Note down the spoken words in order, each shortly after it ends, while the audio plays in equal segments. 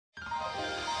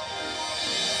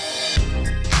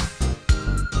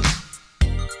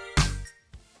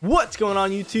What's going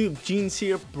on YouTube? Jeans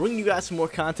here, bringing you guys some more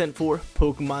content for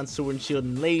Pokemon Sword and Shield.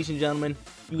 And ladies and gentlemen,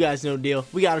 you guys know the deal.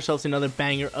 We got ourselves another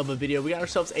banger of a video. We got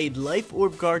ourselves a Life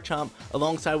Orb Garchomp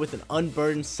alongside with an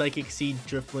Unburdened Psychic Seed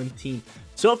Drifblim team.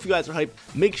 So if you guys are hyped,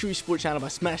 make sure you support the channel by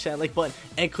smashing that like button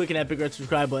and clicking that big red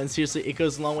subscribe button. Seriously, it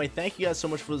goes a long way. Thank you guys so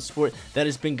much for the support that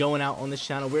has been going out on this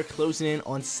channel. We're closing in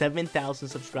on 7,000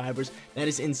 subscribers. That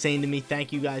is insane to me.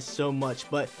 Thank you guys so much.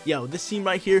 But yo, this team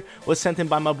right here was sent in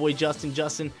by my boy Justin.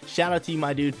 Justin, shout out to you,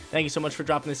 my dude. Thank you so much for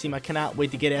dropping this team. I cannot wait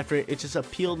to get after it. It just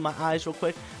appealed my eyes real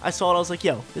quick. I saw it. I was like,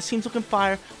 yo, this team's looking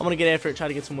fire. I'm going to get after it, try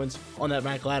to get some wins on that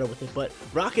rank ladder with it. But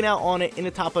rocking out on it in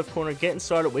the top left corner, getting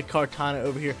started with Kartana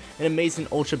over here. An amazing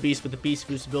Ultra Beast with the Beast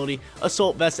Boost ability,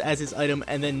 Assault Vest as his item,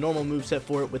 and then normal moveset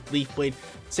for it with Leaf Blade,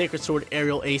 Sacred Sword,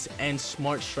 Aerial Ace, and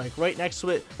Smart Strike. Right next to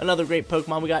it, another great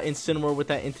Pokemon. We got Incineroar with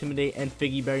that Intimidate and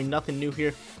Figgy Berry. Nothing new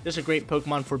here. Just a great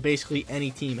Pokemon for basically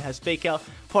any team. It has Fake Out,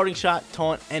 Parting Shot,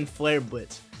 Taunt, and Flare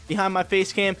Blitz. Behind my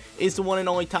face cam is the one and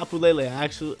only Tapu Lele.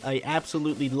 I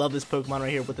absolutely love this Pokemon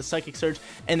right here with the Psychic Surge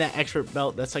and that Expert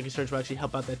Belt. That Psychic Surge will actually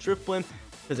help out that Drifblim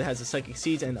because it has the Psychic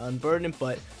Seeds and Unburdened,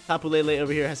 but Tapu Lele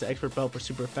over here has the Expert Belt for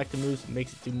super effective moves,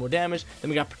 makes it do more damage. Then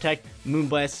we got Protect,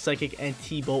 Moonblast, Psychic, and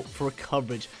T-Bolt for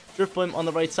coverage. Drifblim on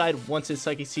the right side, once his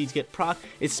Psychic Seeds get proc,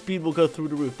 its speed will go through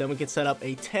the roof. Then we can set up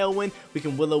a Tailwind, we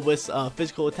can Will-O-Wisp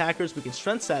physical attackers, we can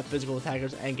Strength Sap physical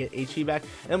attackers and get HP back,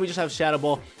 and then we just have Shadow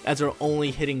Ball as our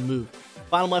only hitting move.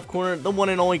 Bottom left corner, the one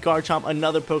and only Garchomp,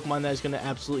 another Pokemon that is going to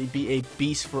absolutely be a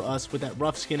beast for us with that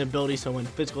Rough Skin ability, so when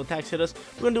physical attacks hit us,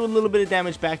 we're going to do a little bit of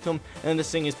damage back to him, and then this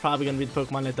thing is probably going to be the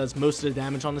Pokemon that does most of the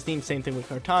damage on this team. Same thing with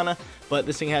Kartana, but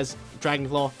this thing has Dragon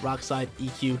Claw, Rock Slide,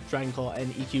 EQ, Dragon Claw,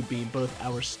 and EQ being both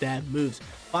our stab moves.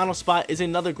 Final spot is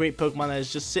another great Pokemon that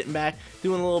is just sitting back,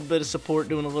 doing a little bit of support,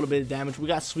 doing a little bit of damage. We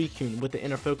got Suicune with the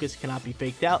Inner Focus, cannot be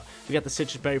faked out. We got the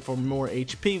Citrus Berry for more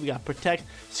HP. We got Protect,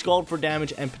 Scald for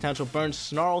damage and potential burns,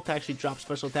 Snarl to actually drop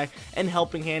special attack, and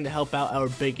Helping Hand to help out our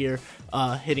big ear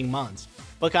hitting mons.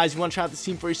 But guys, you want to try out this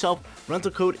team for yourself?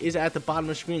 Rental code is at the bottom of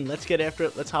the screen. Let's get after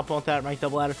it. Let's hop on that ranked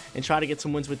double ladder and try to get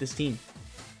some wins with this team.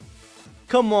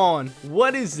 Come on,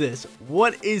 what is this?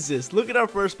 What is this? Look at our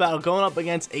first battle going up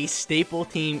against a staple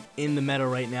team in the meta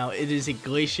right now. It is a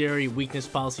Glaciary Weakness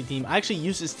Policy team. I actually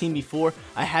used this team before.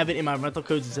 I have it in my rental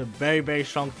codes. It's a very, very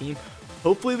strong team.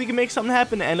 Hopefully we can make something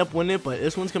happen and end up winning it, but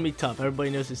this one's going to be tough. Everybody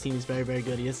knows this team is very, very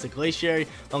good. He has the Glaciary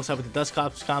alongside with the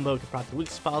Dusclops combo, can proc the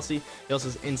Weakness Policy. He also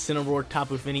has Incineroar,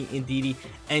 Tapu Fini, Indeedee,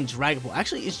 and Dragapult.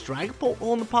 Actually, is Dragapult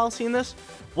on the policy in this?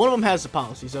 One of them has the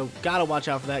policy, so gotta watch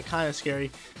out for that. Kind of scary.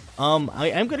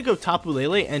 I am going to go Tapu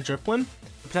Lele and Drifblim,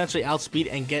 potentially outspeed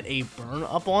and get a burn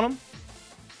up on him.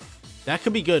 That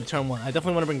could be good turn one. I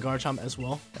definitely want to bring Garchomp as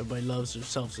well. Everybody loves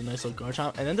themselves a nice little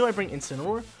Garchomp. And then do I bring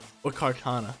Incineroar or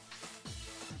Kartana?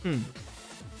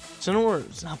 Incineroar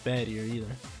is not bad here either.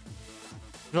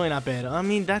 Really not bad. I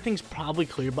mean, that thing's probably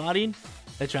clear-bodied,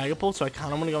 that Dragapult, so I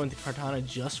kind of want to go into Kartana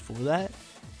just for that.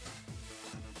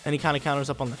 And he kind of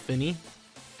counters up on the Fini.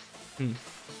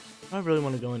 I really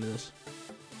want to go into this.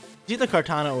 It's either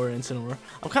Kartana or Incineroar.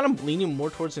 I'm kind of leaning more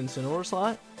towards the Incineroar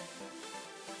slot.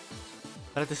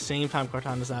 But at the same time,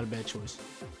 Kartana's not a bad choice.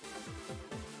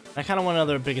 I kind of want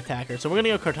another big attacker. So we're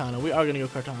going to go Kartana. We are going to go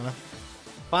Kartana.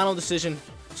 Final decision.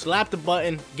 Slap the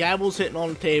button. Gabble's hitting on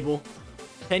the table.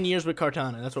 10 years with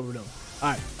Kartana. That's what we're doing.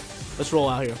 Alright. Let's roll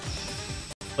out here.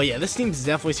 But yeah, this team's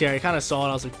definitely scary. I kind of saw it.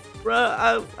 I was like,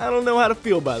 bruh, I don't know how to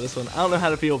feel about this one. I don't know how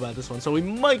to feel about this one. So we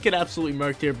might get absolutely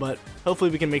murked here, but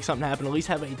hopefully we can make something happen. At least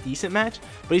have a decent match.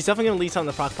 But he's definitely going to lead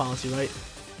something to proc policy, right?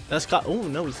 That's got. Oh,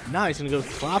 no, he's not. He's going to go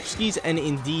Klopskis and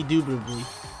Indubitably.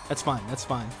 That's fine. That's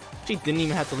fine. Actually, didn't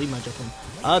even have to lead my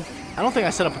Drifblim. I don't think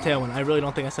I set up a Tailwind. I really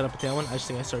don't think I set up a Tailwind. I just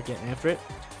think I start getting after it.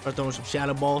 Start throwing some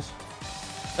Shadow Balls.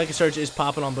 Psychic Surge is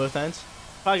popping on both ends.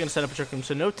 Probably going to set up a Drifblim.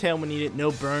 So no Tailwind needed.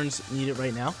 No burns needed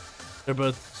right now. They're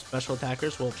both special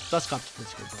attackers. Well, Dusclops is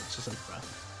pretty good, but it's just like, bro.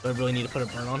 So I really need to put a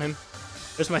burn on him.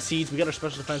 There's my Seeds. We got our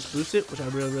special defense boosted, which I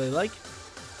really, really like.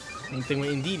 Same thing with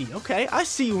Indeedee. Okay, I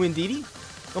see you, Indeedee.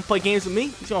 Don't play games with me.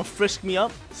 He's going to frisk me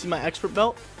up. See my Expert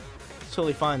Belt? It's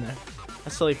totally fine there.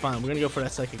 That's totally fine. We're going to go for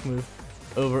that Psychic move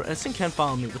over. And this thing can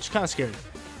follow me, which is kind of scary.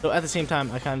 So at the same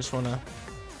time, I kind of just want to...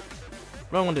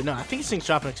 What do I want to do? No, I think this thing's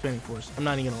dropping Expanding Force. I'm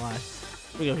not even going to lie.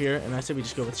 We go here, and I said we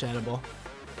just go with Shadow Ball.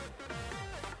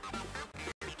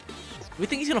 We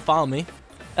think he's going to follow me.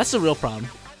 That's the real problem.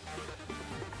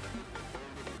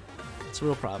 It's a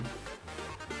real problem.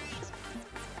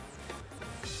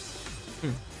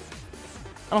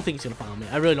 I don't think he's going to follow me.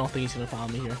 I really don't think he's going to follow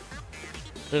me here.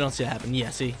 I don't see it happen.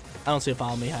 Yeah, see? I don't see it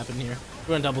follow me happen here. We're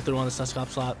going to double through on the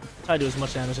Dusclops slot. Try to do as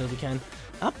much damage as we can.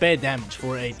 Not bad damage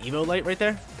for a Evo Light right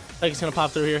there. Like he's gonna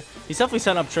pop through here. He's definitely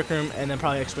setting up Trick Room and then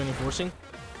probably expanding forcing.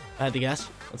 I had to guess.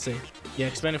 Let's see. Yeah,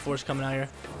 expanding force coming out here.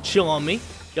 Chill on me.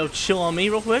 Yo, chill on me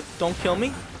real quick. Don't kill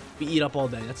me. We eat up all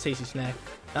day. That's tasty snack.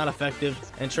 Not effective.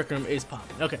 And Trick Room is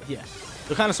popping. Okay, yeah.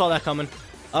 So kind of saw that coming.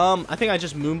 I think I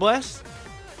just Moonblast.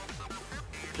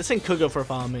 This thing could go for a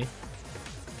follow me.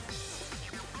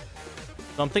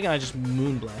 So I'm thinking I just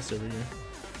Moonblast over here.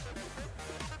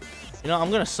 You know, I'm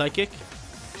gonna Psychic.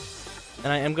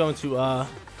 And I am going to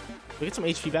we get some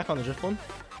HP back on the Drift Bloom.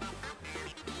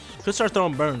 Could start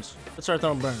throwing burns.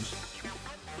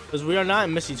 Because we are not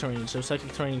in Misty terrain, so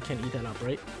Psychic terrain can eat that up,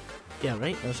 right? Yeah,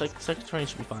 right? No, Psychic terrain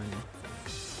should be fine now.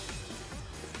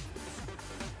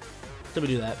 Did we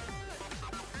do that?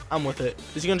 I'm with it.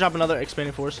 Is he gonna drop another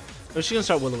expanding force? No, she's gonna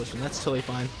start Will-O-Wisp. That's totally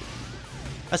fine.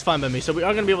 That's fine by me. So we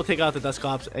are gonna be able to take out the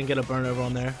Dusclops and get a burn over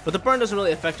on there. But the burn doesn't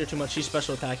really affect her too much. She's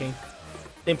special attacking.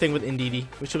 Same thing with Indeedee.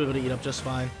 We should be able to eat up just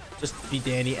fine. Just be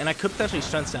dandy. And I could potentially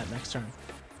strength stat next turn.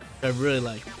 I really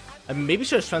like. I mean, maybe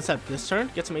should have strength stat this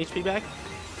turn. Get some HP back.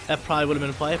 That probably would have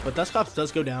been a play. But Dusclops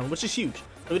does go down, which is huge.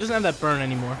 So he doesn't have that burn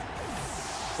anymore.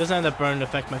 He doesn't have that burn to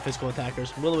affect my physical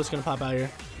attackers. Will-O-Wisp gonna pop out here.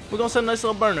 We're gonna set a nice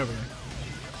little burn over here.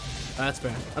 That's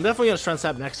fair. I'm definitely gonna strength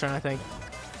stat next turn, I think.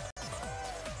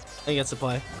 I think that's the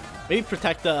play. Maybe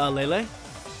protect the Lele.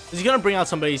 Is he gonna bring out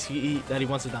somebody that he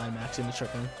wants to Dynamax in the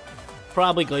Trick Room?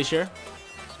 Probably Glacier.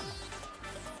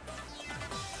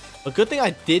 But good thing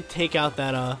I did take out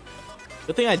that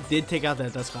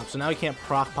Dusclops, so now he can't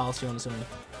proc policy on his own.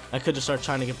 I could just start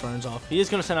trying to get burns off. He is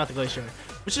gonna send out the Glacier,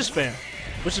 which is fair.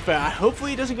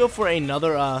 Hopefully he doesn't go for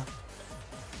another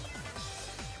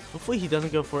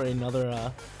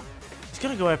he's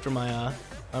gonna go after my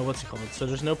what's it called? So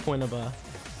there's no point of I'm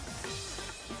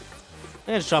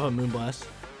gonna just drop a Moonblast.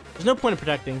 There's no point of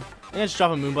protecting. I'm gonna just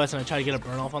drop a Moonblast and I try to get a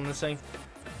burn off on this thing.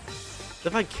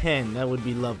 If I can, that would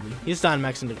be lovely. He's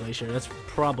Dynamaxing the Glacier. That's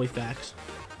probably facts.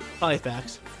 Alright,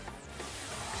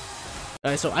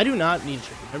 so I do not need a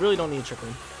Trick Room. I really don't need a Trick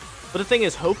Room. But the thing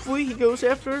is, hopefully he goes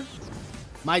after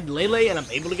my Lele and I'm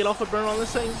able to get off a burn on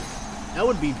this thing. That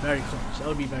would be very clutch.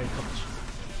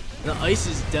 The ice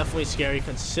is definitely scary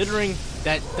considering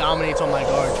that dominates on my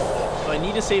Garchomp. So I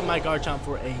need to save my Garchomp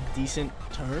for a decent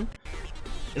turn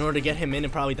in order to get him in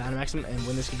and probably Dynamax him and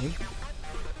win this game.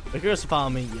 But here's to follow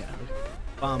me. Yeah,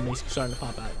 follow me. He's starting to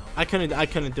pop out now. I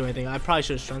couldn't do anything. I probably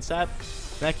should have strength stat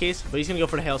in that case, but he's gonna go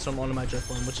for the Hailstorm onto my Drift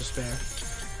Bloom, which is fair.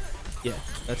 Yeah,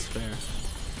 that's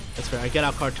fair. I get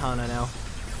out Kartana now.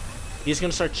 He's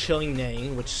gonna start chilling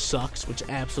neighing, which sucks, which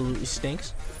absolutely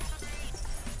stinks.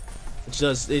 Which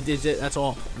does that's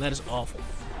awful. That is awful.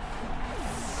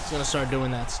 He's gonna start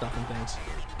doing that stuff and things.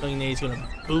 Chilling neighing's gonna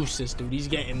boost this dude. He's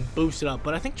getting boosted up,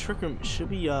 but I think Trick Room should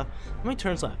be how many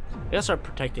turns left? I gotta start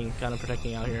protecting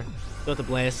out here. Got the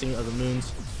blasting of the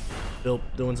moons.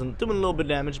 Doing a little bit of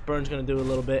damage. Burn's gonna do a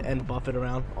little bit and buff it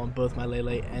around on both my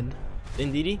Lele and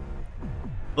Indeedee.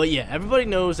 But yeah, everybody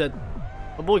knows that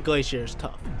my boy Glacier is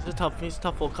tough. He's a tough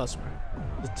little customer.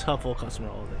 He's a tough little customer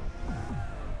all day.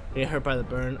 Get hurt by the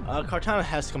burn. Kartana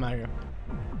has to come out here.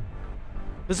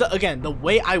 This again, the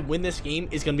way I win this game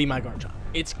is gonna be my Garchomp.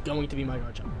 It's going to be my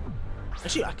Garchomp.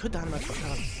 Actually, I could Dynamax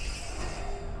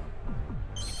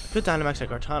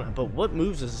Kartana. But what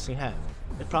moves does this thing have?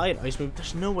 It's probably an ice move.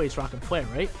 There's no way it's Rock and Flare,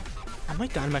 right? I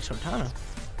might Dynamax Kartana.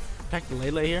 Protect the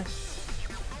Lele here.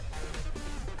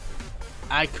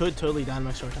 I could totally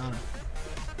Dynamax Kartana.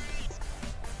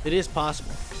 It is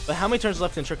possible. But how many turns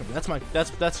left in Trick Room? That's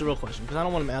the real question. Because I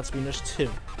don't want him outspeed. There's 2.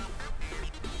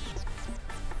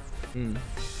 I don't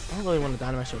really want to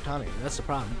Dynamax Kartana. That's the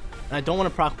problem. And I don't want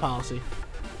to proc policy.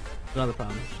 Another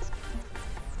problem.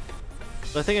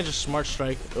 So I think I just Smart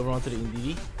Strike over onto the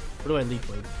Indeedee. Or do I Leaf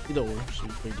Blade? Either or should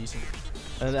be pretty decent.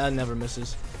 That never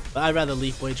misses. But I'd rather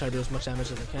Leaf Blade, try to do as much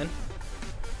damage as I can.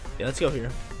 Yeah, let's go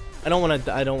here. I don't want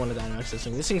to Dynamax this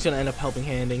thing. This thing's gonna end up helping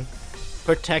handing.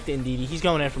 Protect Indeedee. He's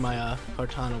going after my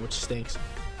Kartana, which stinks.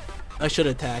 I should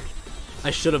have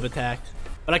attacked.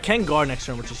 But I can guard next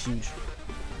turn, which is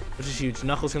huge.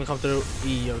 Knuckles gonna come through.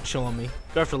 Yo, chill on me.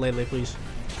 Go after Lele, please.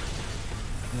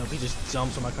 Nope, he just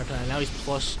jumps on my Kartana. Now he's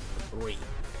 +3.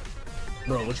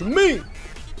 Bro, what you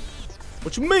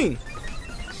mean?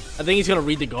 I think he's gonna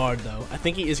read the guard though. I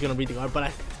think he is gonna read the guard, but I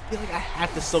feel like I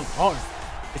have to still guard.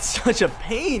 It's such a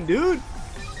pain, dude.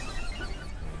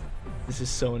 This is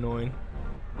so annoying.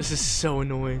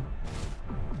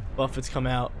 Buffets come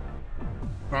out.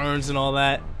 Burns and all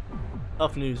that.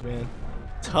 Tough news, man.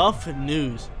 Tough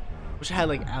news. Wish I had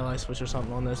like ally switch or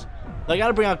something on this. But I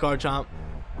gotta bring out Garchomp.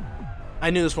 I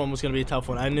knew this one was gonna be a tough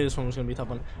one. I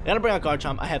gotta bring out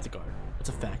Garchomp. I have to guard. That's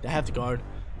a fact. I have to guard.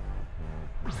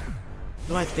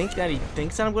 Do I think that he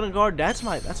thinks that I'm gonna guard? That's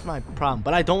my problem.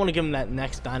 But I don't want to give him that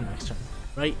next Dynamax turn,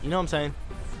 right? You know what I'm saying?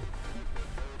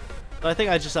 So I think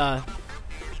I just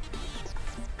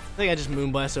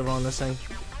Moonblast over on this thing.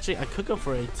 Actually, I could go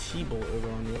for a T-Bolt over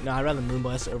on you. No, I'd rather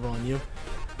Moonblast over on you.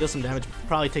 Deal some damage.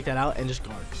 Probably take that out and just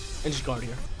guard. And just guard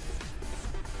here.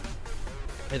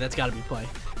 Hey, that's got to be play.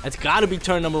 That's got to be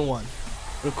turn number 1.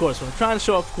 But of course, when I'm trying to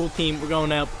show off a cool team, we're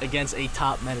going up against a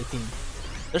top meta team.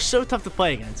 They're so tough to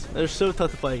play against. They're so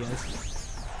tough to play against.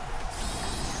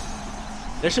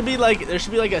 There should be like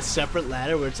a separate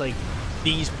ladder where it's like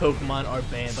these Pokemon are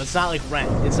banned, but it's not like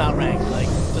ranked. It's not ranked. Like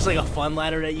just like a fun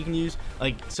ladder that you can use.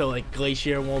 Like so, like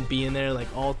Glacier won't be in there. Like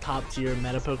all top tier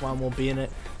meta Pokemon won't be in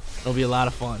it. It'll be a lot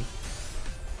of fun.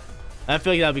 I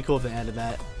feel like that'd be cool if they added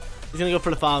that. He's gonna go for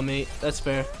the follow me. That's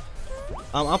fair.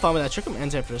 I'm fine with that. Trick 'em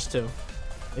ends after us too.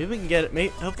 Maybe we can get it. Maybe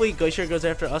hopefully Glacier goes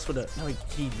after us with a. No,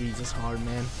 he reads us hard,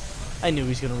 man. I knew he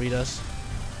was gonna read us.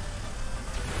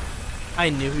 I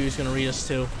knew he was gonna read us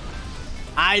too.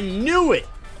 I knew it.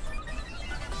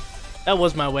 That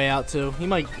was my way out too. He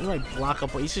might block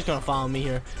up. He's just gonna follow me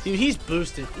here, dude. He's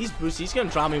boosted. He's boosted. He's gonna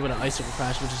drop me with an Icicle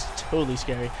Crash, which is totally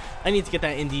scary. I need to get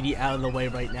that Indeedee out of the way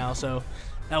right now. So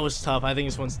that was tough. I think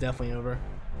this one's definitely over.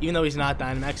 Even though he's not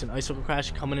Dynamax and Icicle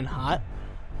Crash coming in hot,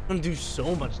 I'm gonna do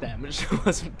so much damage. I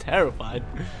was terrified.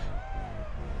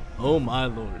 Oh my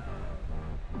lord.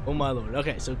 Oh my lord.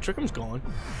 Okay, so Trick 'em's gone.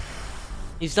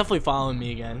 He's definitely following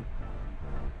me again.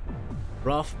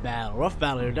 Rough battle. Rough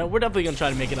battle here. We're definitely going to try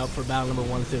to make it up for battle number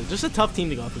 1 too. Just a tough team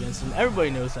to go up against, and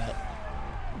everybody knows that.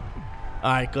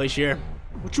 Alright, Glacier.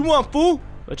 What you want, fool? Do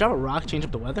I drop a rock, change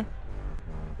up the weather?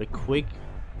 The Quake.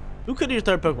 Who could your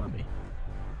third Pokemon be?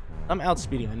 I'm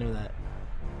outspeeding, I know that.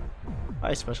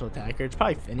 Probably a special attacker. It's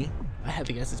probably Finny. I had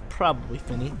to guess it's probably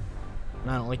Finny.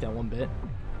 And I don't like that one bit.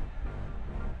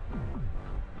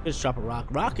 Just drop a rock.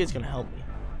 Rock is going to help me.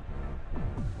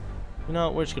 You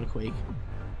know, we're just going to Quake.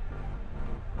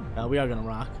 We are gonna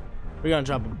rock. We're gonna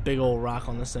drop a big old rock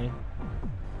on this thing.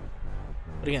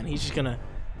 But again, he's gonna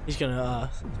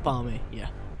follow me. Yeah.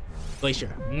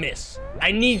 Glacier, miss.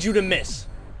 I need you to miss.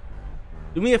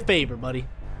 Do me a favor, buddy.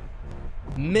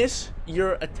 Miss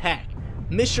your attack.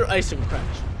 Miss your Icicle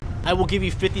Crash. I will give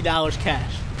you $50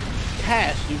 cash.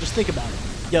 Cash, dude. Just think about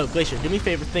it. Yo, Glacier, do me a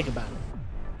favor. Think about it.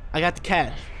 I got the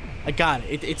cash. I got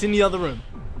it. It's in the other room.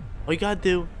 All you gotta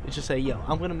do is just say, yo,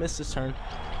 I'm gonna miss this turn.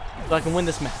 So I can win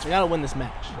this match. I gotta win this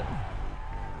match.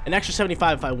 An extra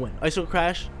 75 if I win. Icicle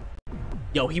Crash.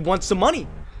 Yo, he wants some money.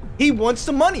 He wants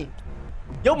some money.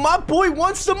 Yo, my boy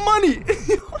wants some money.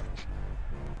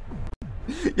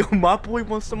 Yo, my boy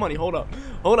wants some money. Hold up.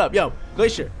 Hold up. Yo,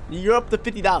 Glacier, you're up to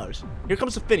 $50. Here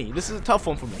comes the Finny. This is a tough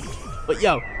one for me. But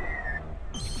yo,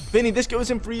 Finny, this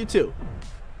goes in for you too.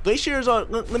 Glacier is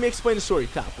on. Let me explain the story,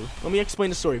 Tapu. Let me explain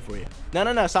the story for you.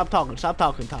 No. Stop talking. Stop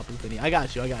talking, Tapu, Finny. I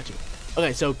got you.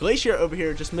 Okay, so Glacier over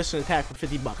here just missed an attack for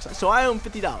 $50. So I owe him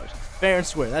 $50. Fair and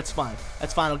square. That's fine.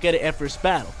 That's fine. I'll get it after this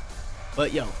battle.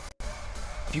 But yo,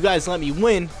 if you guys let me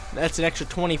win, that's an extra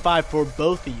 25 for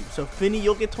both of you. So Finny,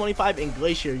 you'll get 25, and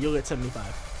Glacier, you'll get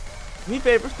 75. Do me a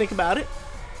favor, think about it.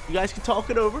 You guys can talk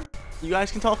it over.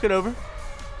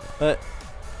 But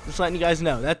just letting you guys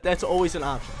know that's always an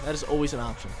option. That is always an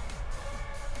option.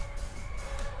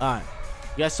 All right,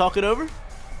 you guys talk it over.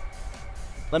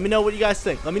 Let me know what you guys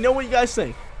think. I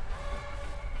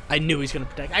knew he's gonna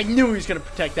protect. I knew he was gonna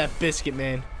protect that biscuit,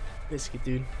 man. Biscuit,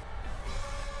 dude.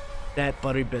 That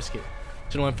buttery biscuit.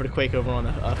 Should have went for the Quake over on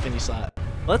the Finny slot.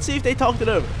 Let's see if they talked it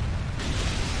over.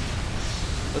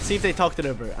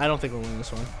 I don't think we're winning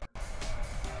this one.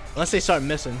 Unless they start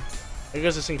missing. There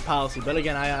goes the sync policy. But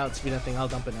again, I outspeed that thing. I'll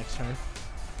dump it next turn.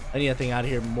 I need that thing out of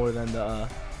here more than the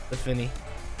Finny.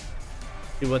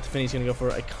 See what the Finny's gonna go for.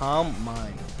 A Calm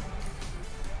Mind.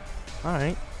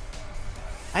 Alright.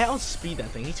 I outspeed that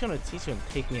thing. He's gonna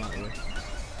take me out here.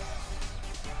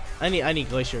 I need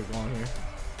Glacier going here.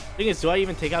 Thing is, do I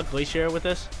even take out Glacier with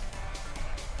this?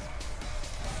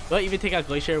 Do I even take out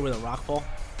Glacier with a Rock Ball?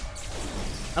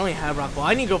 I don't even have Rock Ball.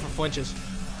 I need to go for flinches.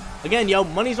 Again, yo,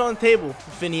 money's on the table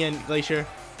for Finny and Glacier.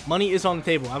 Money is on the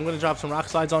table. I'm gonna drop some Rock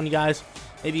Slides on you guys.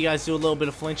 Maybe you guys do a little bit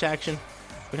of flinch action.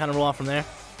 We kind of roll off from there.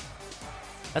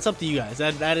 That's up to you guys.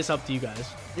 That is up to you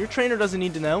guys. Your trainer doesn't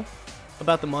need to know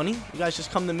about the money. You guys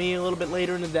just come to me a little bit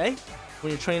later in the day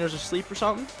when your trainer's asleep or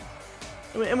something,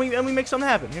 and we make something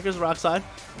happen. Here goes the Rock Slide.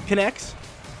 Connects.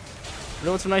 We're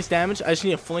doing some nice damage. I just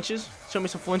need a flinches. Show me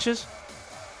some flinches.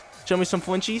 Show me some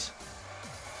flinchies.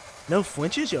 No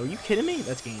flinches? Yo, are you kidding me?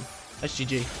 That's game. That's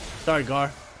GG. Sorry,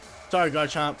 Gar. Sorry,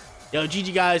 Garchomp. Yo,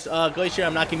 GG, guys. Glacier,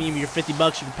 I'm not giving you your $50.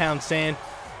 You can pound sand.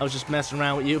 I was just messing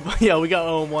around with you. But yeah, we got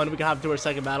 0-1. We can hop to our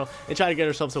second battle and try to get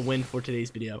ourselves a win for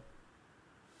today's video.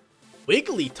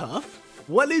 Wigglytuff?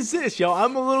 What is this, yo?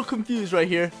 I'm a little confused right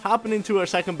here. Hopping into our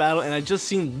second battle, and I just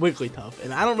seen Wigglytuff,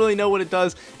 and I don't really know what it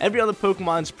does. Every other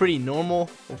Pokemon's pretty normal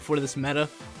for this meta,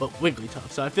 but Wigglytuff.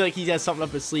 So I feel like he has something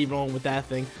up his sleeve wrong with that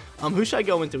thing. Who should I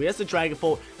go into? He has the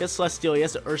Dragapult, he has Celestial, he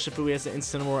has the Urshifu, he has the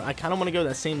Incineroar. I kind of want to go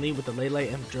that same lead with the Lele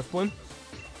and Drifblim.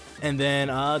 And then,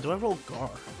 do I roll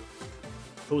Gar?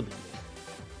 Totally.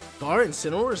 Gar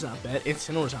Incineroar is not bad.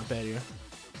 Incineroar's not bad here.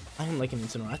 I am liking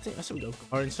Incineroar. I said we go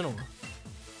Gar Incineroar.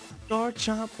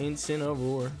 Garchomp,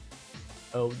 Incineroar.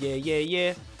 Oh, yeah, yeah,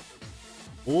 yeah.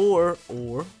 Or,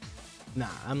 nah,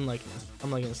 I'm liking this.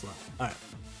 I'm liking this a lot. Alright.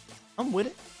 I'm with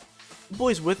it. The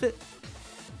boy's with it.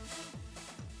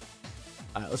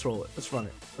 Alright, let's roll it. Let's run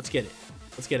it. Let's get it.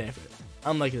 Let's get after it.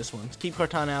 I'm liking this one. Let's keep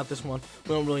Kartana out this one.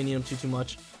 We don't really need him too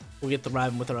much. We'll get to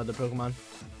rival with our other Pokemon.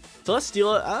 So let's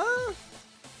steal it. I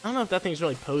don't know if that thing's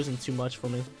really posing too much for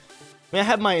me. I mean, I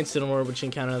have my Incineroar, which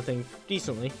can counter the thing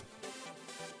decently.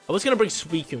 I was going to bring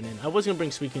Suicune in. I was going to bring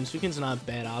Suicune. Suicune's not a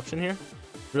bad option here.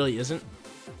 Really isn't.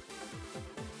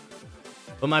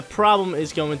 But my problem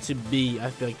is going to be,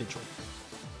 I feel like, the Drift.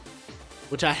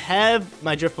 Which I have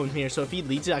my Drifblim here, so if he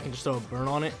leads it, I can just throw a burn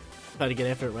on it. Try to get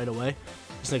after it right away.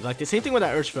 Just neglect it. Same thing with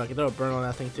that Urshifu. I can throw a burn on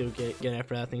that thing too. Get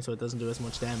after that thing so it doesn't do as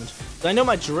much damage. So I know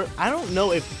my Drift. I don't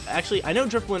know if actually I know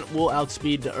Drifblim will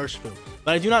outspeed the Urshifu,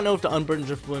 but I do not know if the unburdened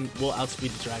Drifblim will outspeed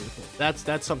the Dragapult.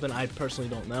 That's something I personally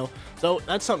don't know. So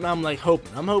that's something I'm like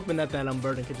hoping. I'm hoping that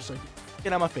unburdened can just like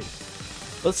get out of my face.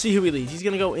 Let's see who he leads. He's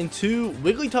gonna go into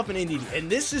Wigglytuff and Indeedee, and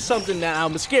this is something that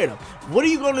I'm scared of. What are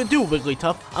you gonna do,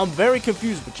 Wigglytuff? I'm very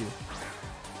confused with you.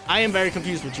 I am very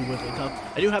confused with you, Wigglytuff.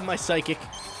 I do have my Psychic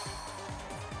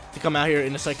to come out here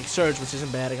in a Psychic Surge, which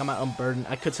isn't bad. I got my Unburdened.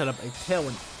 I could set up a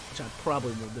Tailwind, which I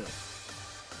probably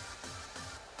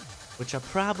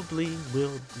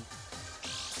will do.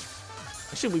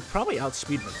 Actually, we probably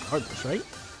outspeed regardless, right?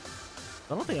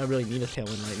 I don't think I really need a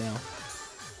Tailwind right now.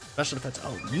 Special defense.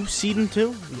 Oh, you seed him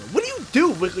too? What do you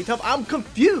do, Wigglytuff? I'm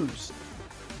confused.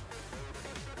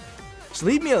 Just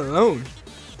leave me alone.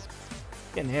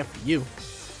 Getting after you.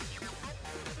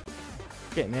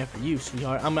 Getting after you,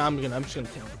 sweetheart. I'm just gonna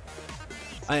Tailwind.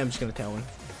 I am just gonna Tailwind.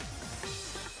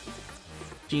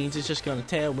 Jeans is just gonna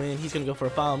Tailwind. He's gonna go for a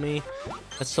Follow Me.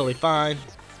 That's totally fine.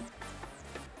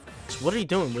 So what are you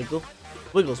doing, Wiggles?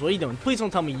 What are you doing? Please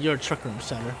don't tell me you're a Trick Room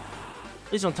setter.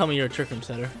 Please don't tell me you're a Trick Room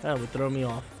setter. That would throw me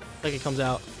off. Like it comes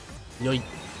out. Yo, doing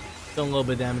a little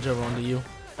bit of damage over onto you.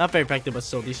 Not very effective, but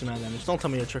still a decent amount of damage. Don't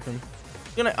tell me you're a Trick Room.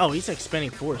 Oh, he's an Expanding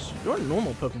Force. You're a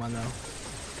normal Pokemon though. I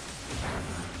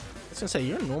was gonna say,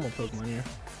 you're a normal Pokemon here.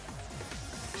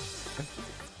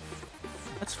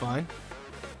 That's fine.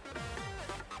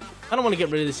 I don't want to get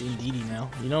rid of this Indeedee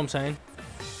now. You know what I'm saying?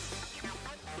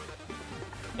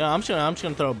 Yeah, I'm just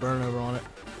gonna throw a burn over on it.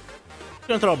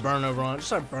 Just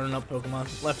start burning up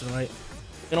Pokemon left and right.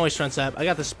 You can always Trend Sap. I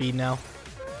got the speed now.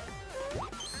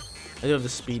 I do have the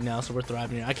speed now, so we're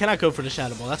thriving here. I cannot go for the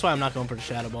Shadow Ball. That's why I'm not going for the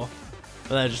Shadow Ball.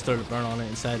 But I just throw the burn on it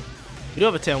instead. We do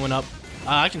have a Tailwind up.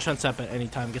 I can Trend Sap at any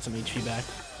time and get some HP back,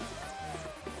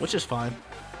 which is fine.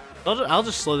 I'll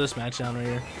just slow this match down right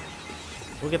here.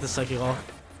 We'll get the Psychic off.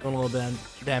 Doing a little bit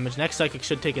of damage. Next Psychic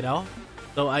should take it out.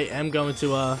 So I am going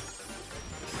to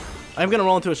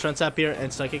roll into a Trend Sap here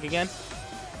and Psychic again.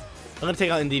 I'm gonna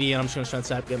take out Indeedee and I'm just gonna Trend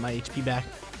Sap, get my HP back.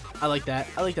 I like that.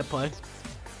 I like that play.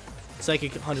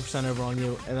 Psychic 100% over on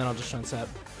you, and then I'll just Trend Sap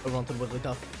over onto the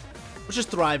Wigglytuff, which is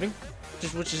thriving,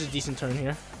 which is a decent turn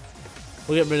here.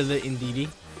 We'll get rid of the Indeedee.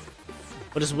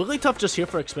 But is Wigglytuff just here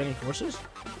for Expanding Forces?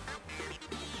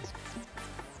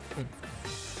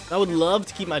 I would love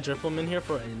to keep my Drifblim in here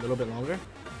for a little bit longer.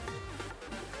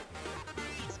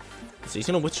 So he's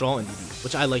gonna withdraw Indeedee,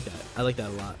 which I like that. I like that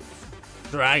a lot.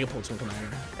 Dragapult's gonna come out here,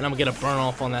 and I'm gonna get a burn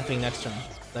off on that thing next turn.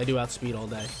 I do outspeed all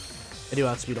day.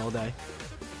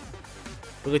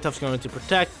 Wigglytuff's going to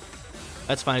protect.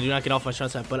 That's fine. I do not get off my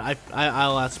Trend Sap, but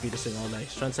I'll outspeed this thing all day.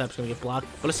 Trend Sap's gonna get blocked,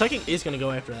 but a Psychic is gonna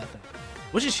go after that thing,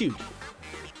 which is huge.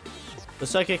 The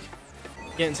Psychic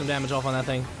getting some damage off on that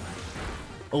thing.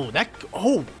 Oh, that.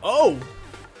 Oh,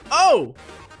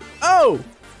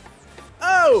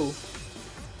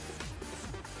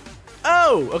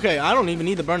 okay, I don't even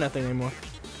need to burn that thing anymore.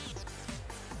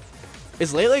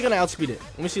 Is Lele gonna outspeed it?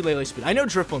 Let me see Lele's speed. I know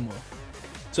Drifblim will.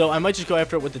 So I might just go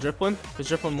after it with the Drifblim, because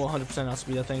Drifblim will 100%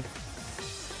 outspeed that thing.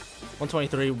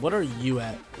 123. What are you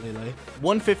at, Lele?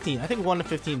 115. I think 1 to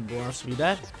 15 will outspeed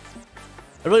that.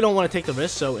 I really don't want to take the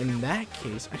risk, so in that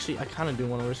case, actually, I kind of do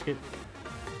want to risk it.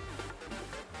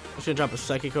 I'm just going to drop a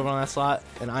Psychic over on that slot,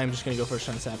 and I'm just going to go for a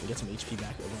Trend Sap and get some HP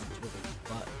back over on this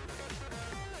slot.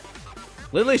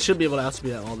 Literally should be able to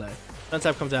outspeed that all day. Fence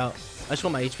Tap comes out. I just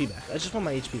want my HP back. I just want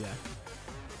my HP back.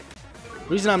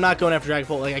 Reason I'm not going after Dragon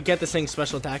Bolt, like I get this thing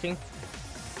special attacking.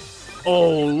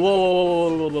 Oh,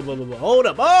 whoa, hold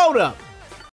up.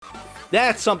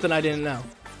 That's something I didn't know.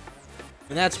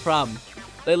 And that's a problem.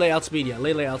 Lele outspeed, yeah,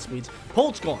 Lele outspeeds.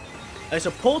 Polt's gone. Alright,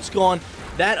 so Polt's gone.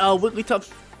 That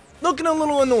Wigglytuff's looking a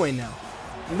little annoying now.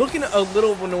 Looking a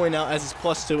little annoying now as it's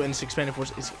 +2 and his expanded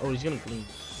force is, oh, he's gonna gleam.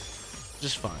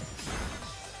 Just fine.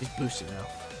 He's boosted now.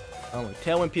 Oh, like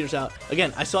Tailwind peters out.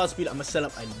 Again, I saw speed. I'm gonna set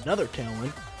up another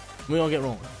Tailwind. We're gonna get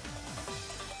rolling.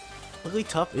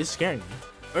 Wigglytuff is scaring me.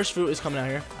 Urshifu is coming out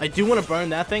here. I do want to burn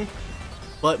that thing,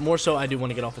 but more so I do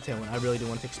want to get off the Tailwind. I really do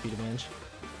want to take speed advantage.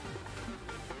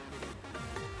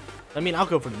 I mean, I'll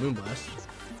go for the Moonblast.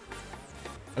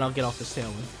 And I'll get off this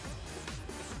Tailwind.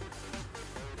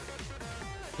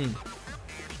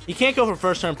 You can't go for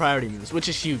first turn priority moves, which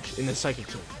is huge in this Psychic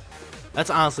Sword. That's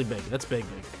honestly big. That's big.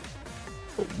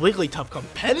 Oh, Wigglytuff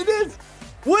competitive?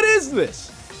 What is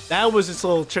this? That was just a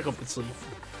little trick up its sleeve.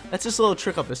 That's just a little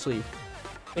trick up its sleeve.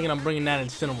 Thinking I'm bringing that in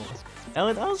Cinnamon. That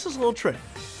was just a little trick.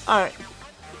 Alright.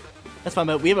 That's fine,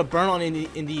 but we have a burn on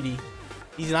Indeedee.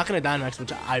 He's not going to Dynamax,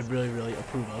 which I really, really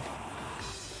approve of.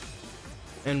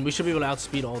 And we should be able to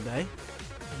outspeed all day.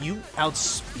 You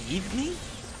outspeed me?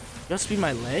 You outspeed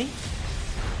my Lay?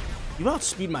 You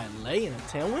outspeed my Lay in a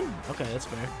Tailwind? Okay, that's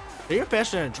fair. So you're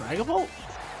faster than a Dragon Bolt?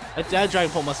 That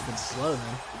Dragon Bolt must have been slow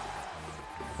then.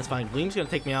 That's fine. Gleam's going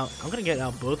to take me out. I'm going to get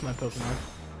out both my Pokemon.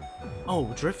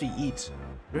 Oh, Drifty eats.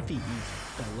 Drifty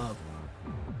eats. I love.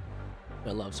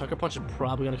 I love. Sucker Punch is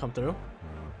probably going to come through.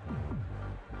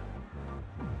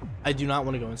 I do not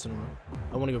want to go Incineroar.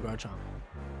 I want to go Garchomp.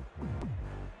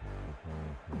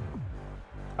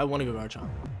 I want to go Garchomp.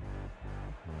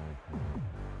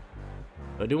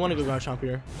 I do want to go Garchomp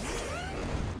here.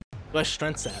 Do I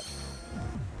Strength Sap?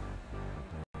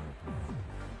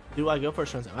 Do I go for a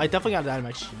Strength Sap? I definitely got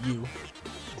Dynamax you.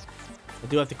 I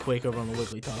do have to Quake over on the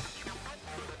Wigglytuff.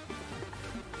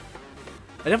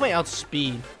 I definitely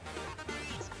outspeed.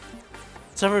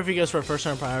 Except for if he goes for a first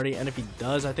turn priority, and if he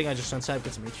does, I think I just Strength Sap,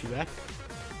 get some HP back.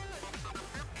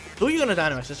 Who are you gonna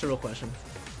Dynamax? That's a real question.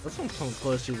 This one's coming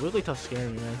close to Wigglytuff's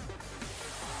scaring me, man.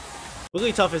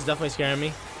 Wigglytuff is definitely scaring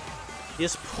me. He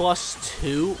has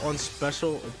 +2 on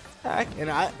special attack,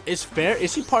 and is fair.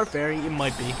 Is he part fairy? It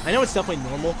might be. I know it's definitely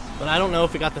normal, but I don't know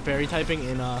if it got the fairy typing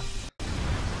in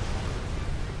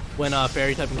when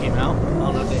fairy typing came out. I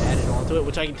don't know if they added on to it,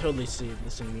 which I can totally see if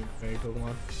this thing being a fairy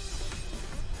Pokemon.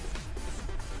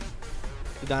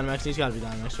 The Dynamax, he's gotta be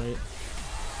Dynamax, right?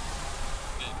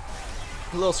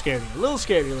 A little scared, ladies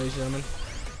and gentlemen.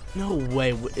 No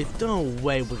way, no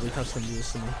way Wigglytuff's gonna do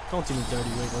this to me. Don't do me dirty,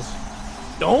 Wiggles.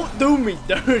 Don't do me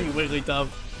dirty, Wigglytuff.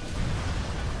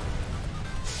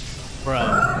 Bro,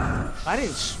 I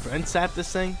didn't Strength Sap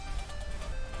this thing.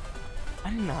 I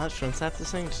did not Strength Sap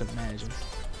this thing, just imagine.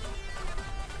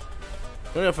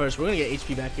 We're gonna go first, we're gonna get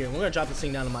HP back here, and we're gonna drop this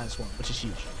thing down to -1, which is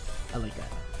huge. I like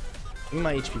that. Give me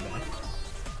my HP back.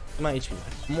 Give me my HP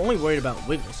back. I'm only worried about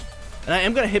Wiggles. And I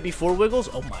am gonna hit before Wiggles.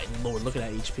 Oh my lord, look at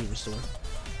that HP restore.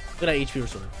 Look at that HP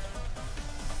restore.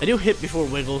 I do hit before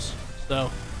Wiggles,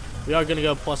 so we are gonna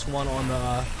go +1 on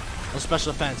the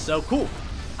special defense. So cool.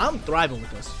 I'm thriving with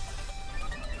this.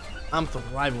 I'm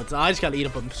thriving with this. I just gotta eat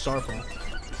up a Starfall.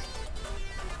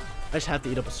 I just have to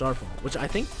eat up a Starfall, which I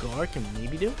think Gar can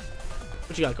maybe do.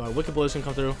 What you got, Gar? Wicked Blow's gonna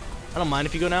come through. I don't mind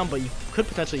if you go down, but you could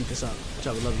potentially eat this up, which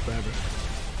I would love you forever.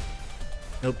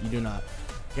 Nope, you do not.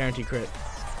 Guaranteed crit.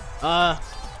 Okay,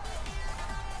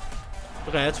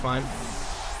 that's fine.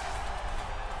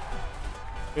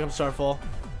 Here comes Starfall.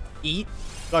 Eat.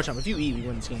 Garchomp, if you eat, we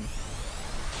win this game.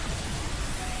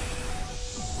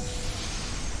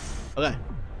 Okay.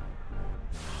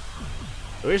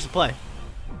 So here's the play.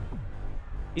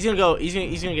 He's gonna go. He's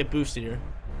gonna get boosted here.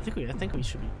 I think we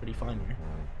should be pretty fine here.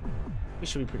 We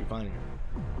should be pretty fine here.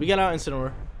 We get out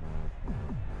Incineroar.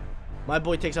 My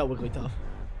boy takes out Wigglytuff.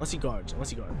 Unless he guards. Unless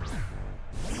he guards.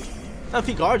 No, if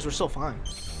he guards, we're still fine.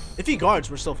 If he guards,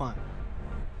 we're still fine.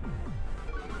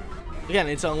 Again,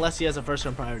 it's unless he has a first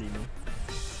turn priority move.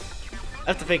 I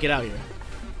have to fake it out here.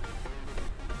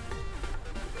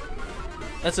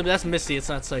 That's Misty, it's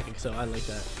not Psychic, so I like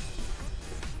that.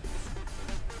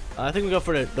 I think we go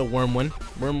for the Wormwind.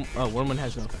 Wormwind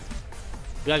has no effect.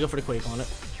 We gotta go for the Quake on it.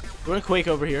 We're gonna Quake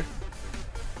over here.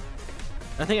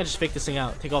 I think I just fake this thing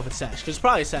out, take off its Sash, because it's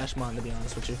probably a Sash Mon, to be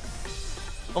honest with you.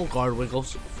 Don't guard,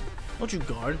 Wiggles. Don't you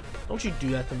guard. Don't you do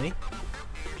that to me.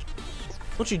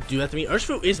 Don't you do that to me.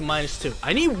 Urshifu is -2.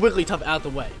 I need Wigglytuff out the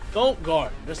way. Don't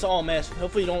guard. That's all I'm asking.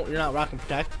 Hopefully you're not rocking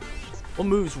Protect. What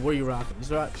moves were you rocking? He's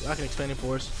rocking Expanding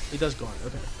Force. He does guard.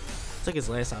 Okay. It's like his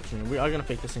last option. We are gonna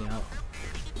fake this thing out.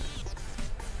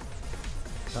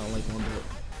 I don't like one bit.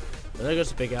 But there goes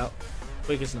the fake out.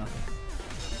 Quick is nothing.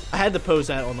 I had to pose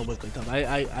that on the Wigglytuff.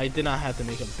 I did not have to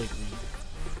make a big read.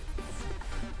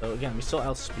 So again, we still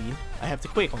outspeed. I have to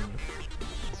Quake on you.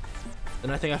 Then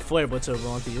I think I Flare Blitz over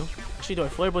onto you. Actually, do I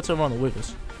Flare Blitz over on the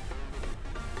Wiggles?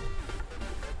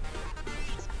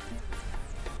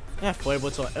 Yeah, Flare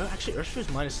Blitz. Oh, actually, Earthsphere's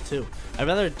 -2. I'd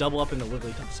rather double up in the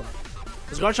Wigglytuff slot.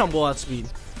 This Garchomp will outspeed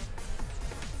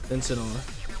than Sinnoh.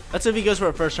 That's if he goes for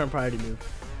a first turn priority move.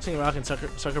 Sing Rock and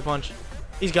Sucker Punch.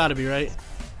 He's got to be right.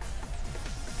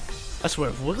 I swear,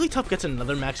 if Wigglytuff gets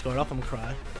another max guard off, I'm gonna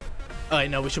cry. Oh, wait,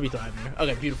 no, we should be thriving here.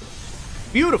 Okay, beautiful.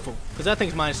 Beautiful. Because that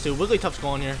thing's -2. Wigglytuff's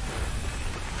going here.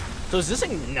 So is this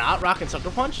thing not rocking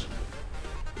Sucker Punch?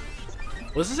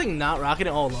 Was this thing not rocking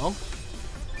it all along?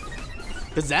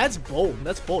 Because that's bold.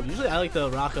 That's bold. Usually I like to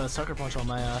rock a Sucker Punch on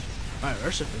my my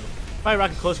Urshifu. Probably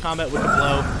rocking Close Combat with the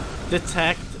Blow,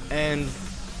 Detect, and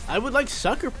I would like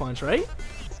Sucker Punch, right?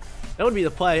 That would be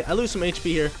the play. I lose some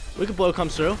HP here. Wicked Blow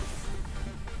comes through.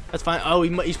 That's fine. Oh,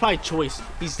 he's probably choiced.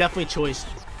 He's definitely choiced.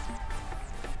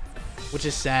 Which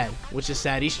is sad. Which is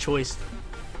sad. He's choiced.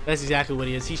 That's exactly what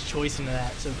he is. He's choicing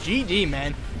that. So GG,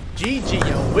 man. GG.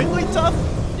 Yo, Wigglytuff.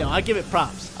 Yo, I give it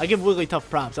props. I give Wigglytuff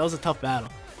props. That was a tough battle.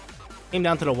 Came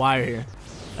down to the wire here.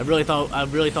 I really thought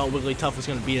Wigglytuff was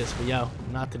gonna beat us, but yo,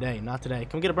 not today. Not today.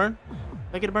 Can we get a burn?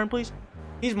 Can I get a burn, please?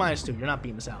 He's -2. You're not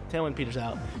beating us out. Tailwind Peter's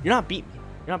out. You're not beating me.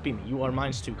 You're not beating me. You are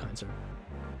 -2, kind sir.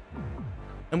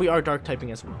 And we are dark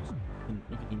typing as well.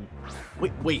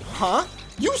 Wait, huh?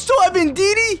 You still have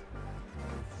Indeedee?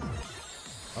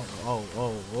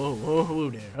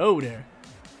 Oh there.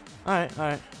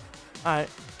 Alright.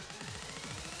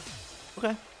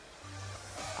 Okay.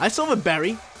 I still have a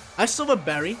berry. Silver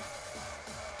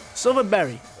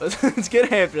berry. Let's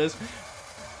get after this.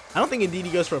 I don't think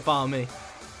Indeedee goes for a follow me.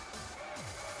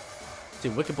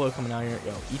 Dude, Wicked Blow coming out here.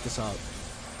 Yo, eat this up.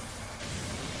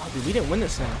 Oh, dude, we didn't win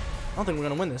this now. I don't think we're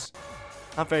gonna win this.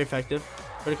 Not very effective.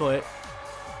 Critical hit.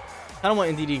 I don't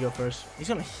want Indeedee to go first. He's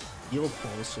gonna heal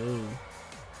pulse. Ooh,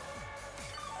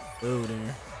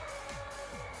 there.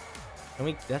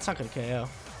 That's not gonna KO.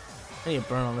 I need a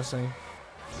burn on this thing.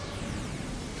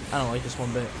 I don't like this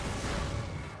one bit.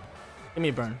 Give me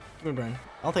a burn. I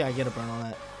don't think I get a burn on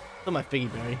that. Still my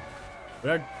Figgy Berry.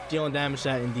 We are dealing damage to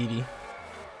that Indeedee.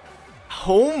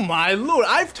 Oh my lord!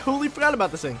 I've totally forgot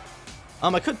about this thing.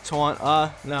 I could taunt.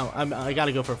 No, I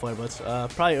gotta go for a Flare Blitz.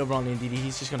 Probably over on the Indeedee.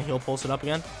 He's just gonna heal pulse it up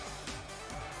again.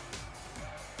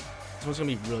 This one's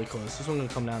gonna be really close. This one's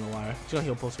gonna come down the wire. He's gonna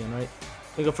heal pulse again, right?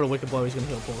 Gonna go for a Wicked Blow. He's gonna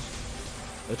heal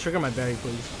pulse. Trigger my berry,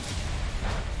 please.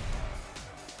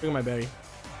 Trigger my berry.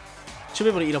 Should be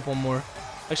able to eat up one more.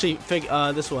 Actually,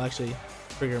 this will actually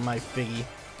trigger my Figgy.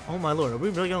 Oh my lord, are we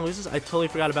really gonna lose this? I totally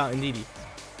forgot about Indeedee.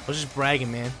 I was just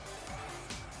bragging, man.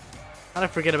 How'd I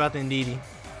forget about the Indeedee?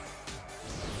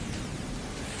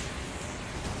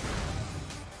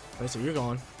 Wait, so you're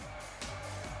gone.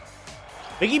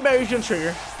 Figgy Berry's gonna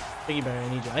trigger. Figgy Berry, I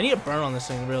need you. I need a burn on this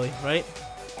thing, really, right?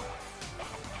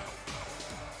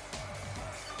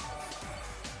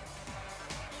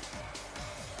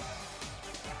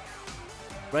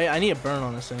 Right, I need a burn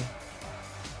on this thing.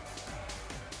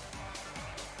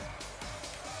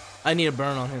 I need a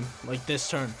burn on him, like this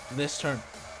turn.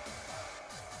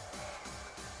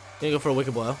 Gonna go for a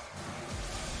Wicked Blow.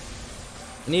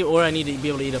 I need to be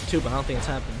able to eat up too, but I don't think it's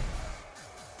happening.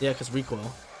 Yeah, because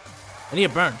recoil. I need a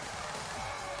burn.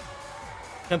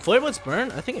 Can Flare Blitz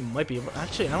burn? I think it might be.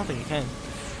 Actually, I don't think it can.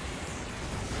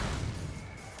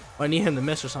 Or I need him to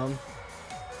miss or something.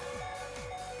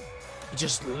 He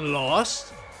just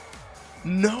lost?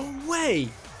 No way!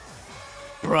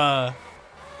 Bruh.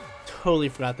 Totally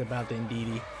forgot about the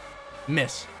Indeedee.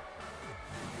 Miss.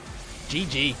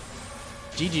 GG.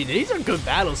 GG. These are good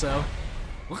battles, though.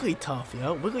 Wigglytuff,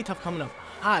 yo. Wigglytuff coming up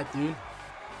hot, dude.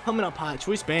 Coming up hot.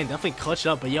 Choice Band definitely clutched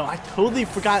up, but yo, I totally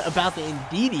forgot about the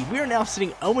Indeedee. We are now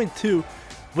sitting 0-2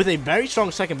 with a very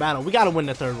strong second battle. We gotta win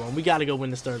the third one. We gotta go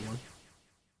win this third one.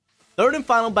 Third and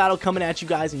final battle coming at you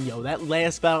guys, and yo, that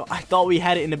last battle, I thought we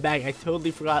had it in the bag. I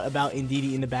totally forgot about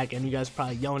Indeedee in the back, and you guys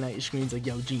probably yelling at your screens like,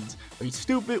 yo, Jeans, are you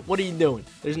stupid? What are you doing?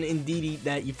 There's an Indeedee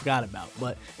that you forgot about,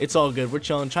 but it's all good. We're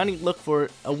chilling, trying to look for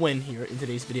a win here in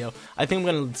today's video. I think I'm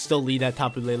going to still lead that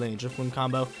Tapu Lele and Driftwind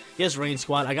combo. He has Rain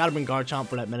Squad. I got to bring Garchomp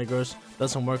for that Metagross.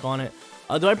 Does some work on it.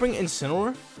 Do I bring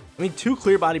Incineroar? I mean, 2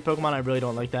 clear body Pokemon, I really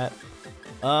don't like that.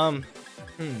 I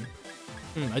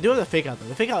do have the Fake Out, though.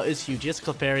 The Fake Out is huge. He has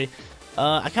Clefairy.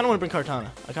 I kind of want to bring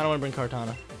Kartana.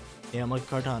 Yeah, I'm like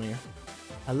Kartana here.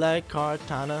 I like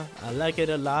Kartana. I like it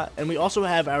a lot. And we also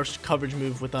have our coverage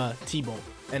move with T-Bolt.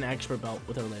 an expert belt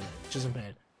with her later, which isn't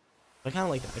bad. I kind of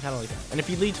like that. I kind of like that. And if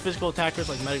he leads physical attackers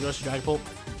like Metagross or Dragapult,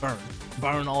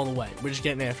 burn all the way. We're just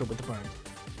getting after it with the burn.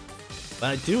 But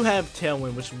I do have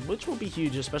Tailwind, which will be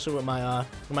huge, especially with my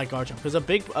Garchomp. Because a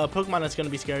big Pokemon that's going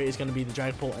to be scary is going to be the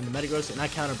Dragapult and the Metagross, and I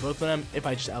counter both of them if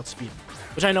I just outspeed them.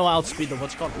 Which I know I'll outspeed the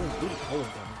what's called. Ooh, Ludicolo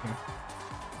down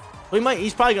here.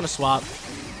 He's probably going to swap.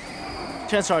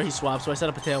 Chances are he swaps, so I set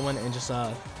up a Tailwind and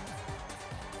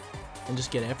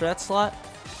just get after that slot.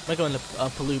 Might go into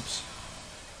Paloops.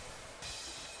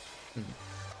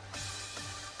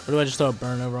 Or do I just throw a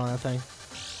burn over on that thing?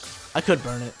 I could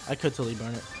burn it. I could totally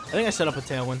burn it. I think I set up a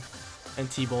Tailwind and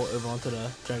T-Bolt over onto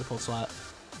the Dragapult slot.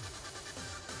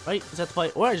 Right? Is that the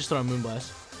play? Or I just throw a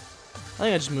Moonblast. I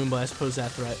think I just Moonblast, pose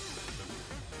that threat.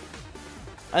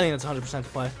 I think that's 100% the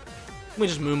play. We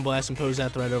just Moonblast and pose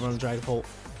that threat over on the Dragapult.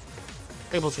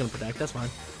 Dragapult's gonna protect. That's fine.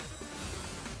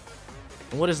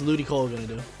 And what is Ludicolo gonna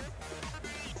do?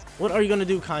 What are you gonna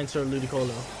do, kind sir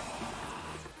Ludicolo?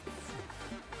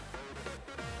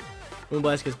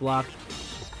 Moonblast gets blocked.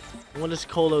 What is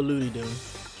Colo Ludi doing?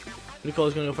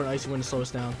 Ludicolo's gonna go for an Icy Wind to slow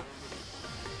us down.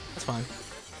 That's fine.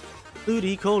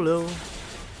 Ludicolo.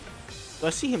 Do I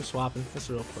see him swapping? That's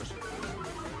the real question.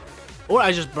 Or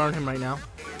I just burn him right now.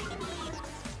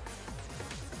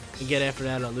 And get after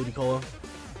that Ludicolo.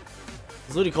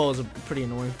 Because Ludicolo is pretty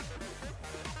annoying.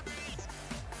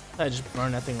 I just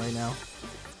burn that thing right now.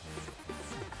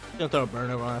 I'm gonna throw a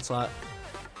burn over on that slot.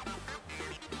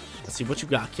 Let's see what you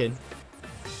got, kid.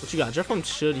 What you got? Drifloon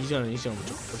should. He's gonna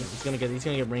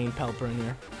get Rain Pelipper in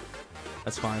here.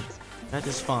 That's fine. That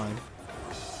is fine.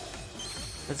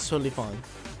 That's totally fine.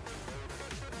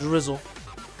 Drizzle.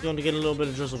 He's going to get a little bit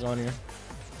of drizzle going here.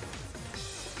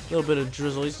 A little bit of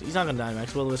drizzle. He's not gonna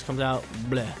Dynamax. Will-O-Wisp comes out.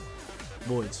 Bleh.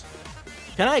 Voids.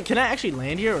 Can I actually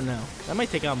land here or no? That might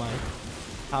take out my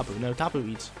Tapu. No, Tapu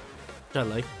eats. Which I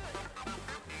like.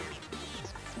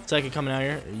 Psychic coming out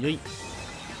here. Yeet.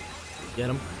 Get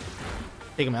him.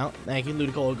 Take him out. Thank you.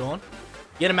 Ludicolo gone.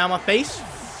 Get him out of my face.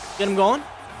 Get him going.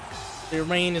 The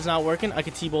rain is not working. I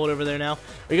could T-Bolt over there now.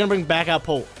 Are you going to bring back out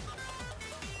Polt?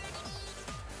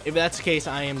 If that's the case,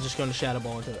 I am just going to Shadow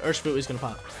Ball into it. Urshifu is going to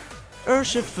pop.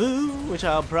 Urshifu, which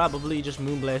I'll probably just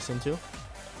Moonblast into.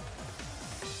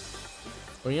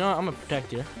 Well, you know what? I'm going to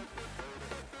protect here.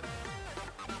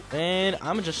 And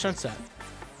I'm going to just Sunset.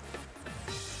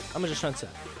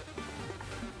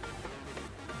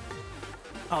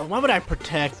 Oh, why would I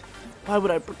protect? Why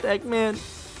would I protect, man?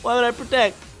 Why would I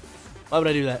protect? Why would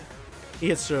I do that? He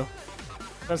hits through.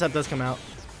 Sunset does come out.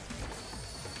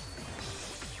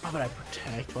 Why would I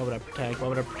protect? Why would I protect? Why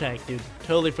would I protect, dude?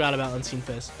 Totally forgot about Unseen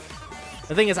Fist.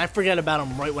 The thing is, I forget about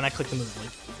him right when I click the move.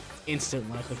 Like, instant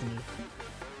when I click the move.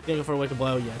 Gonna go for a Wicked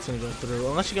Blow? Yeah, it's gonna go through.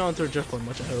 Unless you're going through a Drifloon,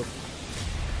 which I hope.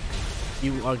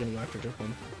 You are gonna go after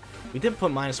Drifloon. We did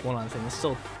put -1 on the thing. It's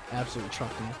still absolutely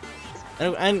trucked me.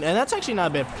 And that's actually not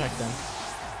a bad protect then.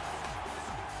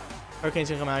 Hurricane's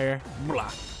gonna come out here.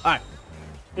 Blah. Alright.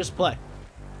 Here's play.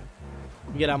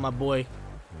 Get out my boy.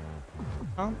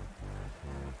 Huh?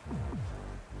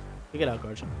 Get out,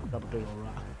 Garchomp. Drop a big old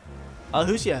rock.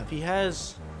 Who's he have? He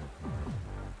has...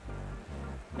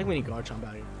 I think we need Garchomp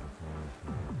out here.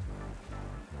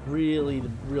 Really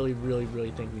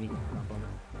think we need Garchomp on it.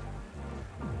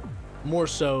 More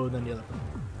so than the other one.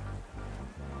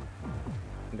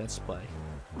 That's play.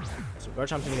 So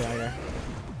Garchomp's gonna get out here.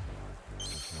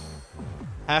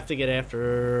 Have to get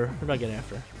after. Who do I get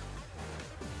after?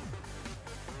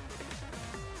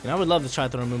 And I would love to try to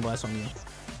throw a Moonblast on you.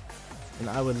 And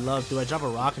I would love. Do I drop a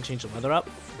rock and change the weather up?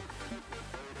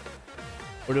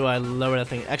 Or do I lower that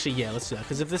thing? Actually, yeah, let's do that.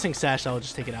 Because if this thing's sashed, I'll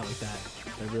just take it out like that.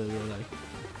 I really like.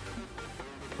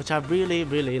 Which I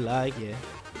really like, yeah.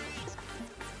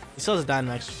 He still has a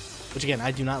Dynamax, which again,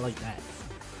 I do not like that.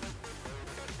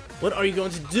 What are you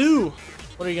going to do?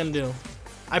 What are you going to do?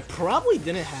 I probably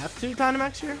didn't have to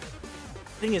Dynamax here.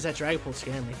 The thing is, that Dragapult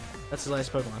scared me. That's his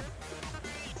last Pokemon.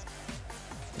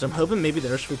 So I'm hoping maybe the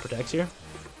Urshifu protects here.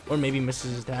 Or maybe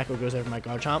misses his attack or goes after my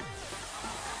Garchomp.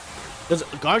 Because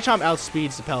Garchomp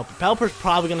outspeeds the Pelipper. Pelipper's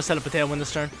probably going to set up a Tailwind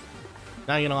this turn.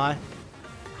 Not going to lie.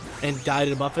 And die to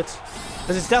the Buffets.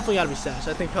 Because it's definitely got to be Sash.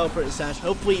 I think Pelipper is Sash.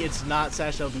 Hopefully it's not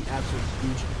Sash. That would be absolutely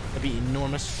huge. That would be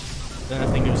enormous. Then that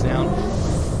thing goes down.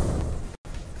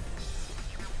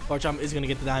 Garchomp is going to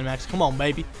get the Dynamax. Come on,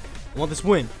 baby. I want this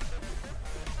win.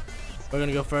 We're going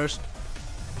to go first.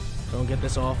 Don't get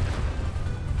this off.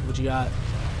 What you got?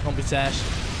 Don't be Sash.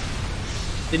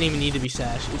 Didn't even need to be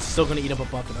Sash. It's still going to eat up a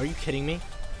Buffet. Are you kidding me?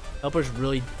 Pelipper's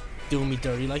really doing me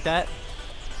dirty like that?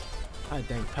 God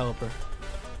dang Pelipper.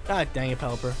 God dang it,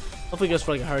 Pelipper. Hopefully he goes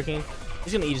for like a Hurricane.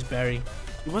 He's going to eat his berry.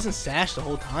 He wasn't Sash the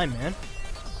whole time, man.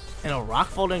 And a rock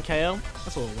fall didn't KO?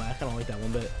 That's a little whack. I don't like that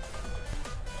one bit.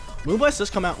 Moonblast does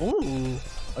come out. Ooh.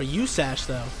 Are you Sash,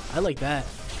 though? I like that.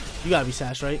 You gotta be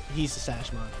Sash, right? He's the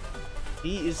Sash mod.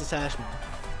 He is the Sash mod.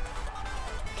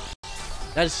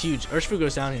 That is huge. Urshifu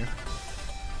goes down here.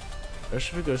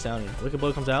 Urshifu goes down here. Wicked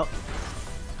Blow comes out.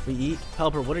 We eat.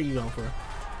 Pelipper, what are you going for? You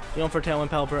going for a Tailwind,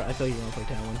 Pelipper? I feel like you're going for a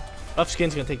Tailwind. Rough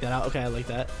Skin's gonna take that out. Okay, I like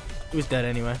that. He was dead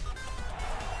anyway.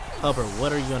 Pelipper,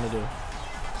 what are you gonna do?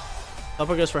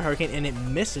 Pelipper goes for Hurricane and it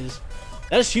misses.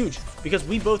 That is huge because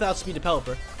we both outspeed the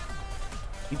Pelipper.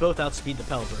 We both outspeed the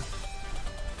Pelipper.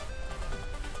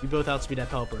 We both outspeed that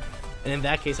Pelipper. And in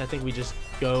that case, I think we just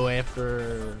go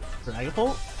after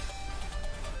Dragapult.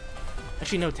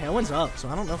 Actually, no, Tailwind's up, so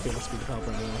I don't know if we outspeed the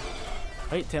Pelipper anymore.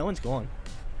 Right, Tailwind's gone.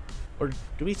 Or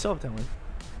do we still have Tailwind?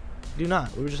 Do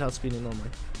not. We were just outspeeding normally.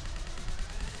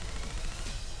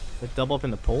 Like double up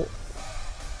in the Pult.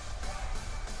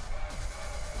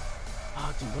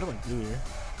 Oh, dude, what do I do here?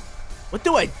 What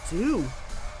do I do?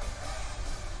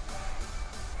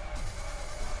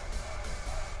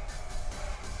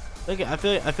 Okay, I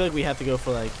feel like we have to go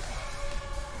for like.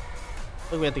 I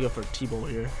think we have to go for a T-Bolt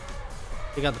here.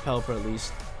 Take out the Pelipper at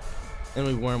least. Then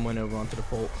we Worm Wind over onto the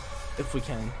Pult. If we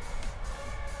can.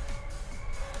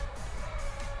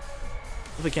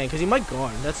 If we can, because he might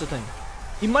guard. That's the thing.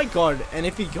 He might guard, and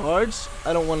if he guards,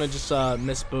 I don't want to just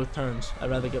miss both turns.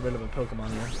 I'd rather get rid of a Pokemon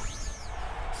here.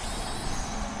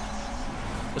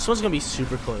 This one's going to be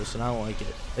super close, and I don't like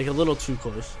it. Like, a little too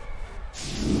close.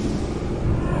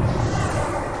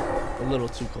 A little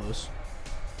too close.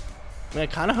 I mean, I'm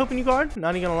kind of hoping you guard.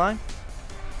 Not even going to lie.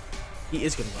 He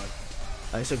is going to guard.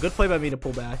 Alright, so good play by me to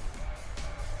pull back.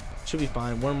 Should be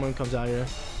fine. Worm Wind comes out here.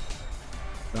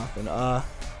 Nothing.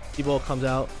 T-Bolt comes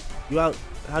out. You out.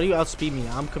 How do you outspeed me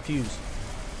now? I'm confused.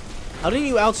 How didn't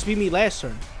you outspeed me last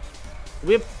turn?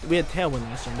 We had Tailwind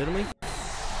last turn, didn't we?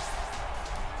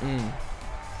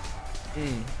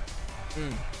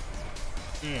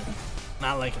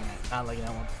 Not liking that. Not liking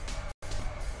that one.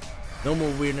 No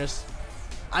more weirdness.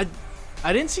 I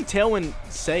didn't see Tailwind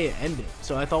say it ended,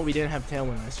 so I thought we didn't have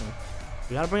Tailwind last turn.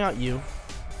 We gotta bring out you.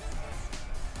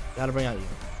 Gotta bring out you.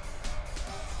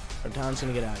 Our time's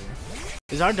gonna get out of here.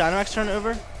 Is our Dynamax turn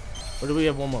over? Or do we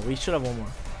have one more? We should have one more.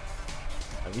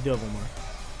 Right, we do have one more.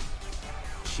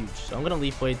 Huge. So I'm gonna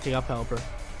Leaf Blade, take out Pelipper.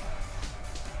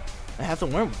 I have to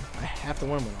Worm Wind. I have to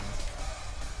Worm Wind on this.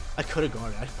 I could have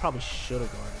guarded. I probably should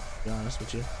have guarded, to be honest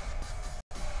with you.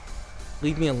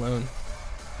 Leave me alone.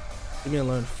 Leave me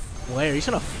alone. Flare. He's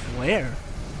gonna Flare.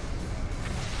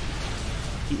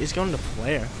 He is going to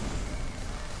Flare.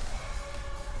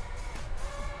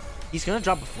 He's gonna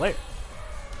drop a Flare.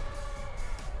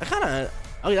 That kind of...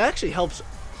 Oh, that actually helps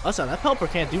us out. That Pelipper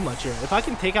can't do much here. If I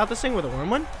can take out this thing with a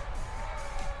Worm Wind,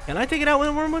 can I take it out with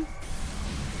a Worm Wind?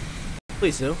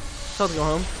 Please do. Tell it to go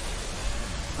home.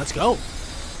 Let's go.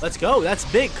 Let's go. That's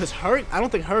big because I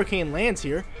don't think Hurricane lands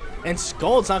here, and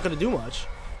Scald's not gonna do much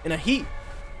in a heat.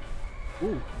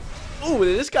 Ooh. Ooh,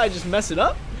 did this guy just mess it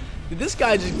up? Did this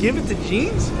guy just give it to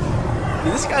Jeans?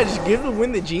 Did this guy just give the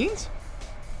win to Jeans?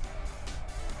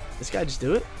 This guy just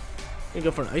do it? I'm gonna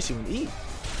go for an Icy Wind. Eat.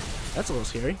 That's a little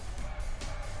scary.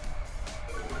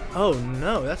 Oh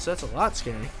no, that's a lot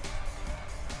scary.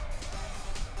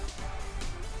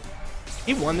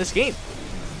 He won this game.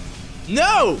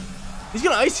 No! He's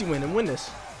gonna Icy Wind and win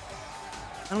this.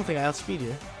 I don't think I outspeed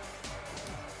here.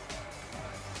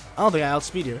 I don't think I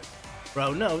outspeed here.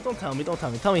 Bro, no, don't tell me, don't tell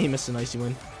me. Tell me he missed an Icy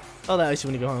Wind. Oh, that Icy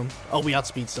Wind to go home. Oh, we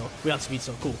outspeed still. We outspeed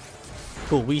still. Cool.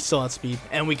 Cool, we still outspeed.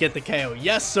 And we get the KO.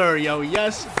 Yes, sir, yo.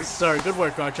 Yes, sir. Good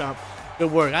work, Garchomp.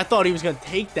 Good work. I thought he was going to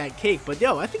take that cake, but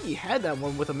yo, I think he had that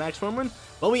one with a max Worm Wind.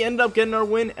 But we ended up getting our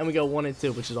win, and we go 1 and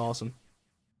 2, which is awesome.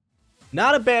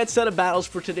 Not a bad set of battles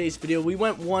for today's video. We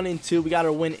went 1 and 2. We got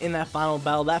our win in that final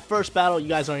battle. That first battle, you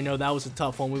guys already know that was a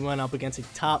tough one. We went up against a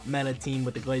top meta team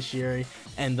with the Glacieri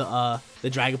and the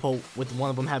Dragapult, with one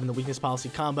of them having the weakness policy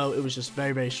combo. It was just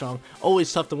very, very strong.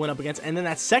 Always tough to win up against. And then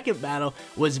that second battle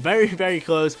was very, very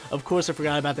close. Of course, I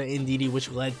forgot about the Indeedee,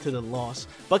 which led to the loss.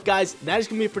 But guys, that is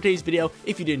going to be it for today's video.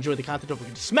 If you did enjoy the content, don't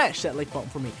forget to smash that like button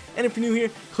for me. And if you're new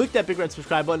here, click that big red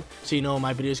subscribe button so you know when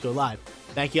my videos go live.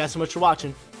 Thank you guys so much for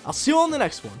watching. I'll see you all in the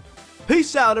next one.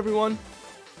 Peace out, everyone.